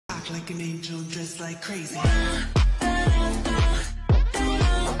like an angel, dressed like crazy.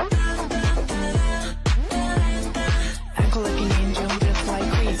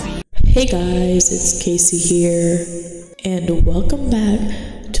 Hey guys, it's Kacy here, and welcome back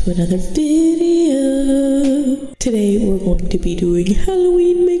to another video. Today we're going to be doing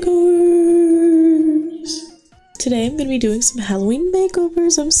Halloween makeovers. Today I'm going to be doing some Halloween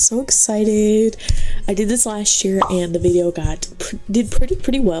makeovers. I'm so excited. I did this last year and the video did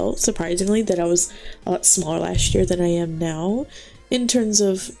pretty well, surprisingly, that I was a lot smaller last year than I am now in terms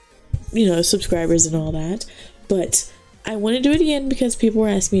of, you know, subscribers and all that. But I want to do it again because people were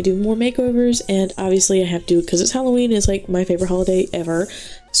asking me to do more makeovers, and obviously I have to because it's Halloween. It's like my favorite holiday ever.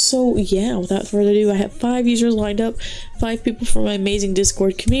 So yeah, without further ado, I have 5 users lined up, 5 people from my amazing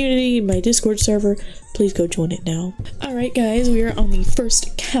Discord community, my Discord server. Please go join it now. Alright guys, we are on the first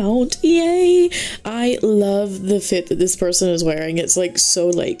account. Yay! I love the fit that this person is wearing. It's like so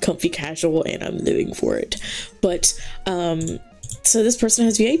like comfy casual and I'm living for it. But so this person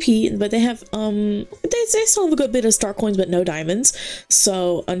has VIP, but they have they still have a good bit of star coins but no diamonds.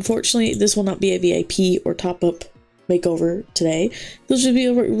 So unfortunately this will not be a VIP or top up makeover today. This should be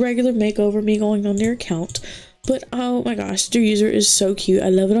a regular makeover, me going on their account. But oh my gosh, their user is so cute. I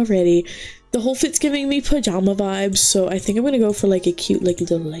love it already. The whole fit's giving me pajama vibes, so I think I'm gonna go for like a cute like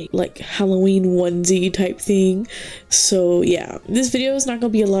little like Halloween onesie type thing. So yeah, this video is not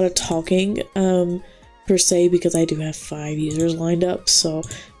gonna be a lot of talking per se because I do have 5 users lined up. So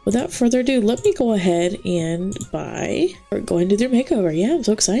without further ado, let me go ahead and buy or go into their makeover. Yeah, I'm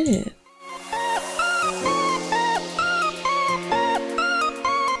so excited.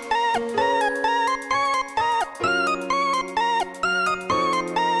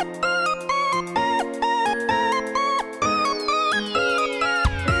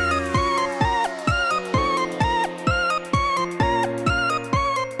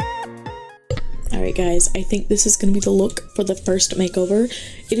 Alright guys, I think this is going to be the look for the first makeover.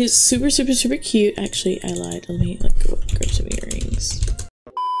 It is super cute. Actually, I lied. Let me like go grab some earrings.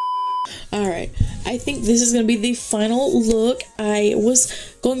 Alright, I think this is going to be the final look. I was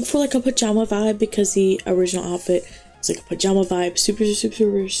going for like a pajama vibe because the original outfit was like a pajama vibe.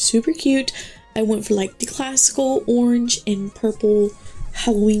 Super cute. I went for like the classical orange and purple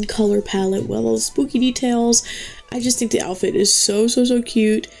Halloween color palette with all the spooky details. I just think the outfit is so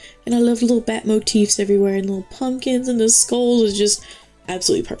cute. And I love the little bat motifs everywhere and little pumpkins, and the skulls is just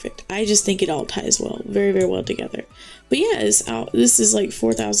absolutely perfect. I just think it all ties well, very well together. But yeah, it's out. This is like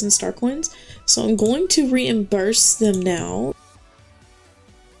 4,000 star coins, so I'm going to reimburse them now.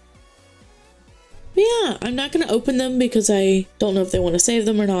 But yeah, I'm not going to open them because I don't know if they want to save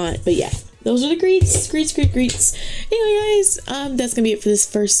them or not. But yeah, those are the greets. Anyway guys, that's gonna be it for this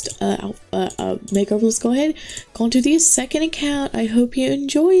first makeover. Let's go ahead, go on to the second account. I hope you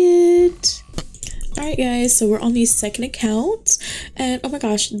enjoy it. Alright guys, so we're on the second account, and oh my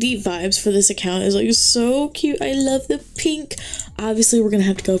gosh, the vibes for this account is like so cute. I love the pink. Obviously we're gonna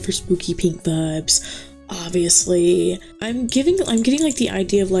have to go for spooky pink vibes. Obviously, I'm getting like the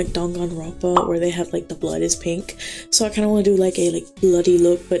idea of like Danganronpa where they have like the blood is pink, so I kind of want to do like a like bloody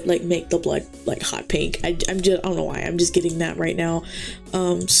look but like make the blood like hot pink. I don't know why, I'm just getting that right now.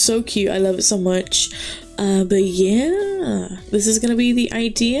 So cute, I love it so much. But yeah, this is gonna be the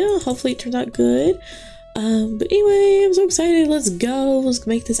idea. Hopefully it turns out good. But anyway, I'm so excited. Let's go, let's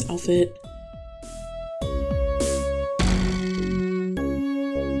make this outfit.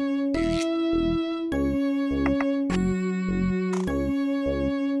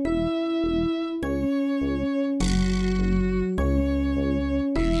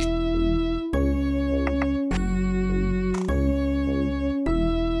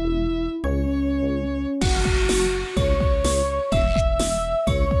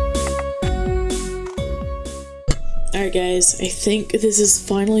 Alright guys, I think this is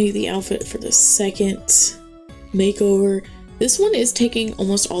finally the outfit for the second makeover. This one is taking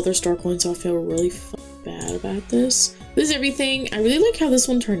almost all their star coins, so I feel really bad about this. This is everything. I really like how this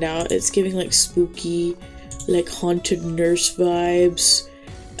one turned out. It's giving like spooky, like haunted nurse vibes.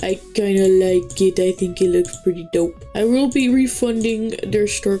 I kind of like it. I think it looks pretty dope. I will be refunding their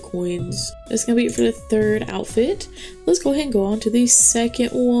star coins. That's gonna be it for the third outfit. Let's go ahead and go on to the second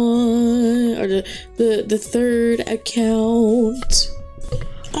one, or the third account.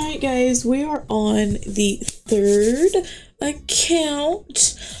 Alright guys, we are on the third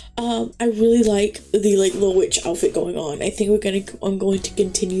account. I really like the like little witch outfit going on. I think I'm going to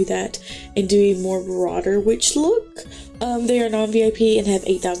continue that and do a more broader witch look. They are non-VIP and have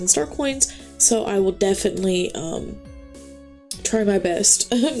 8,000 star coins, so I will definitely try my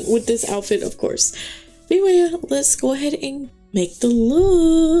best with this outfit, of course. But anyway, let's go ahead and make the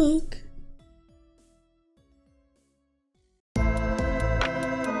look.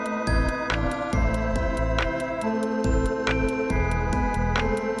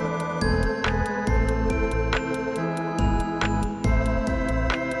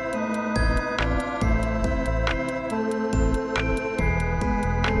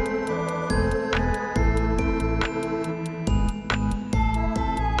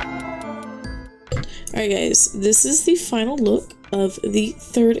 Alright guys, this is the final look of the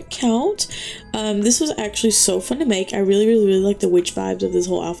third account. This was actually so fun to make. I really like the witch vibes of this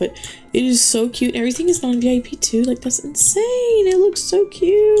whole outfit. It is so cute. Everything is non-VIP too. Like, that's insane. It looks so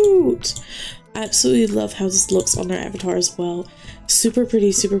cute. I absolutely love how this looks on their avatar as well. Super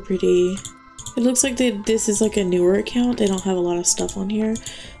pretty, super pretty. It looks like this is like a newer account. They don't have a lot of stuff on here.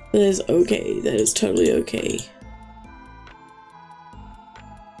 But that is okay. That is totally okay.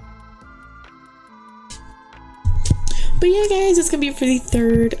 But yeah guys, it's gonna be it for the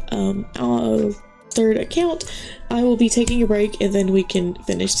third account. I will be taking a break and then we can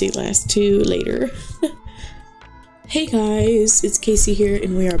finish the last two later. Hey guys, it's Kacy here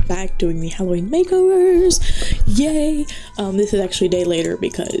and we are back doing the Halloween makeovers. Yay! This is actually a day later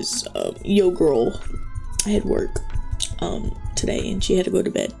because yo girl, I had work today and she had to go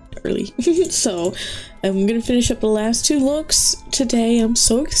to bed early. So I'm gonna finish up the last two looks today. I'm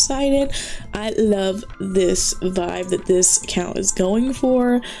so excited. I love this vibe that this account is going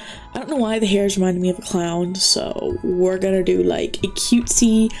for. I don't know why the hair is reminding me of a clown, so we're gonna do like a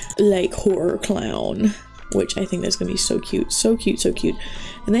cutesy like horror clown, which I think that's gonna be so cute, so cute, so cute.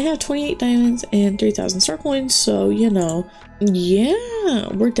 And they have 28 diamonds and 3,000 star coins, so you know, yeah,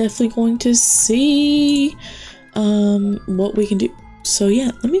 we're definitely going to see what we can do. So yeah,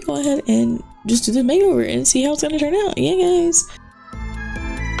 let me go ahead and just do the makeover and see how it's gonna turn out. Yeah guys.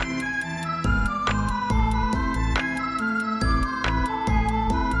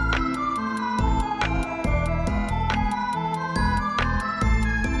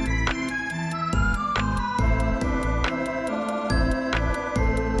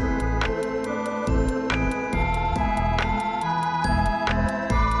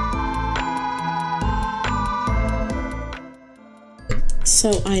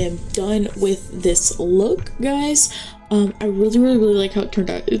 So I am done with this look, guys. I really like how it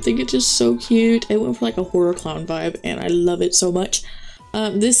turned out. I think it's just so cute. I went for like a horror clown vibe and I love it so much.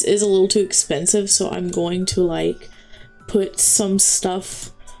 This is a little too expensive, so I'm going to like put some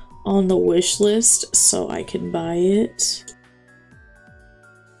stuff on the wish list so I can buy it.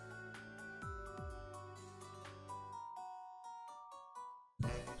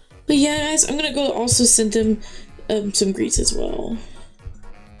 But yeah guys, I'm gonna go also send them some greets as well.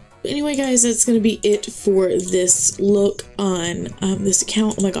 Anyway guys, that's gonna be it for this look on this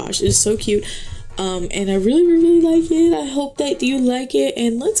account. Oh my gosh, it's so cute, and I really like it. I hope that you like it,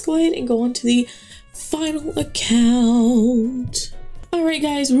 and let's go ahead and go on to the final account. All right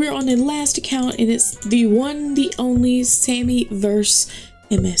guys, we're on the last account and it's the one, the only Sammyverse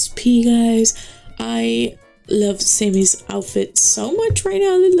MSP. Guys, I love Sammy's outfit so much right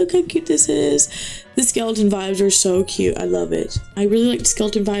now. Look how cute this is. The skeleton vibes are so cute. I love it. I really like the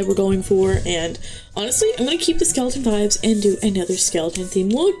skeleton vibe we're going for, and honestly, I'm gonna keep the skeleton vibes and do another skeleton theme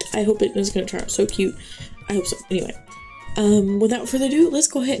look. I hope it is gonna turn out so cute. I hope so. Anyway, without further ado, let's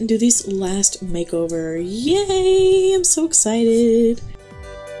go ahead and do this last makeover. Yay! I'm so excited.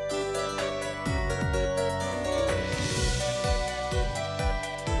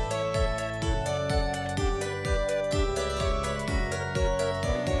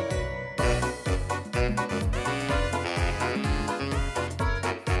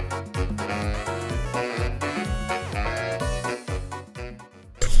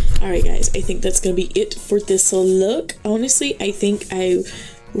 Alright guys, I think that's gonna be it for this look. Honestly, I think I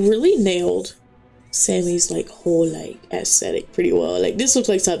really nailed Sammy's like whole like aesthetic pretty well. Like, this looks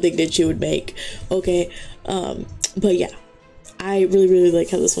like something that you would make, okay? But yeah, I really like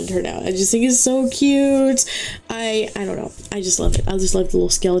how this one turned out. I just think it's so cute. I don't know, I just love it. I just love the little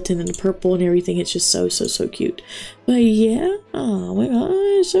skeleton and the purple and everything. It's just so cute. But yeah, oh my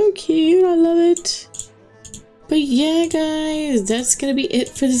gosh, so cute. I love it. But yeah guys, that's gonna be it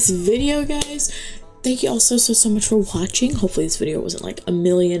for this video, guys. Thank you all so much for watching. Hopefully this video wasn't like a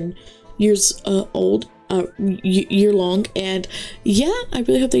million years old, year long. And yeah, I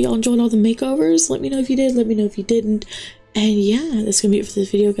really hope that y'all enjoyed all the makeovers. Let me know if you did, let me know if you didn't. And yeah, that's gonna be it for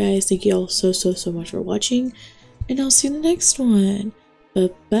this video, guys. Thank you all so much for watching, and I'll see you in the next one.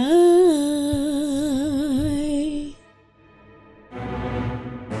 Bye bye.